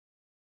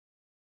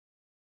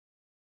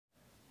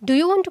Do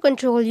you want to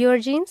control your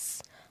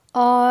genes?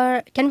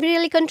 Or can we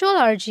really control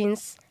our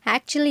genes?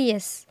 Actually,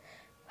 yes.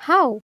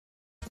 How?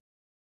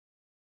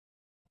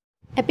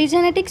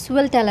 Epigenetics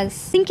will tell us.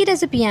 Think it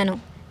as a piano.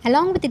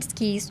 Along with its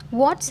keys,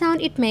 what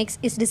sound it makes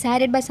is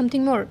decided by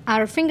something more,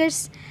 our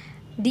fingers.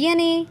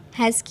 DNA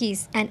has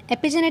keys, and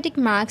epigenetic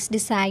marks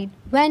decide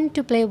when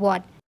to play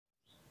what.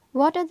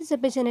 What are these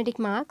epigenetic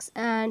marks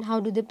and how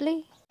do they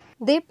play?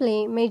 They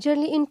play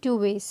majorly in two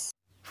ways.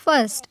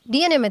 First,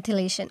 DNA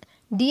methylation.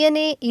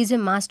 DNA is a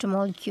master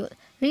molecule.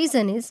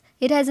 Reason is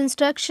it has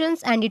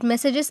instructions and it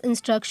messages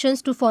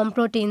instructions to form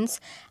proteins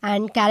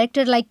and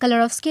character like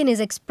color of skin is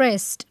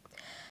expressed.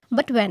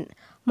 But when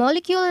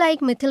molecule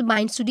like methyl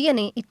binds to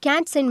DNA, it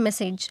can't send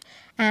message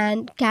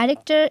and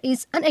character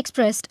is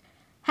unexpressed.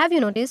 Have you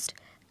noticed?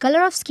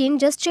 Color of skin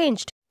just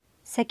changed.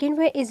 Second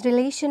way is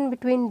relation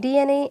between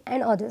DNA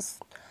and others.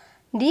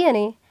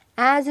 DNA,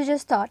 as you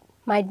just thought,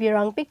 might be a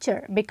wrong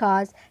picture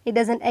because it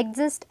doesn't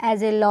exist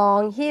as a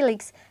long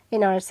helix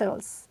in our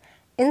cells.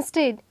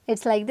 Instead,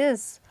 it's like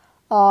this,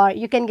 or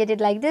you can get it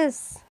like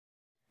this.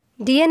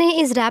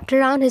 DNA is wrapped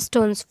around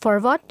histones for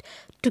what?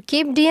 To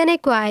keep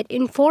DNA quiet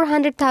in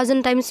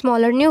 400,000 times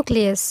smaller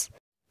nucleus.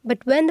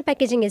 But when the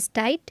packaging is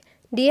tight,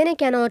 DNA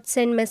cannot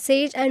send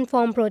message and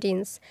form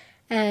proteins.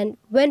 And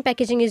when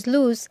packaging is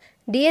loose,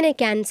 DNA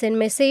can send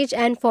message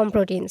and form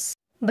proteins.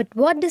 But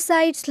what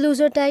decides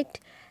loose or tight?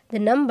 The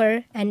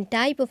number and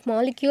type of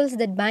molecules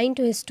that bind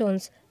to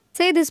histones.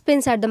 Say these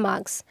pins are the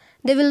marks.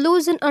 They will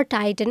loosen or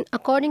tighten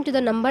according to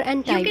the number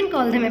and type. You can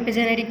call them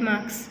epigenetic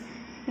marks.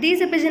 These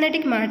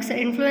epigenetic marks are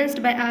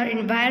influenced by our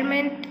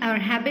environment, our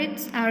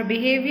habits, our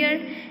behavior,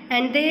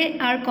 and they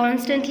are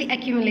constantly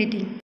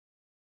accumulating.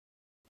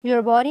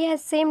 Your body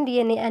has same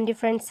DNA and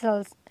different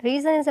cells.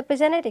 Reason is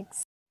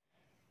epigenetics.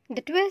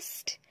 The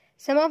twist.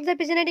 Some of the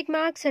epigenetic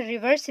marks are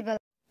reversible.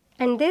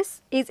 And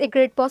this is a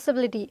great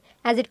possibility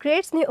as it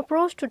creates new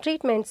approach to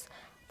treatments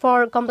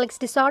for complex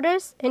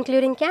disorders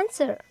including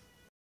cancer.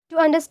 To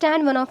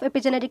understand one of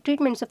epigenetic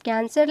treatments of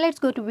cancer, let's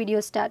go to video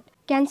start.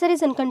 Cancer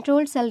is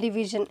uncontrolled cell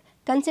division.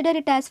 Consider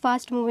it as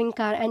fast-moving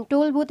car and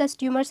toll booth as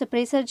tumor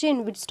suppressor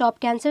gene which stop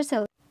cancer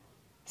cells.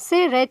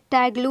 Say red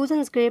tag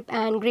loosens grip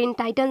and green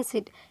tightens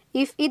it.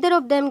 If either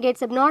of them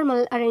gets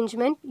abnormal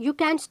arrangement, you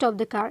can't stop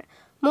the car.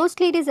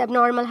 Mostly it is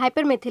abnormal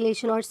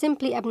hypermethylation or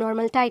simply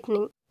abnormal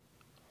tightening.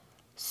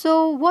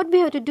 So what we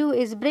have to do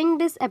is bring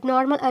this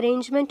abnormal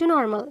arrangement to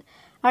normal.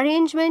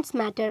 Arrangements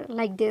matter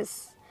like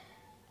this.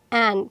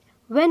 And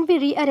when we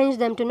rearrange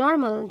them to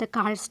normal, the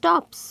car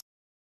stops.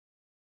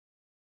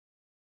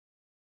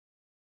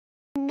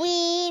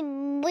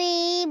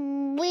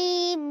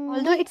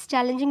 Although it's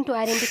challenging to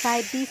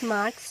identify these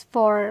marks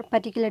for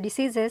particular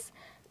diseases,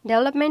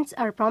 developments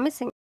are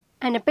promising.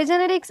 And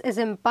epigenetics is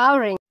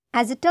empowering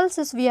as it tells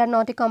us we are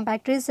not a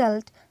compact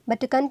result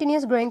but a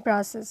continuous growing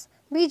process.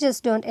 We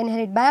just don't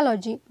inherit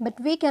biology, but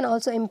we can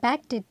also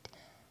impact it.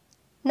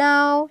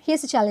 Now,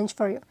 here's a challenge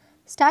for you.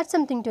 Start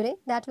something today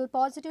that will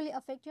positively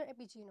affect your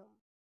epigenome.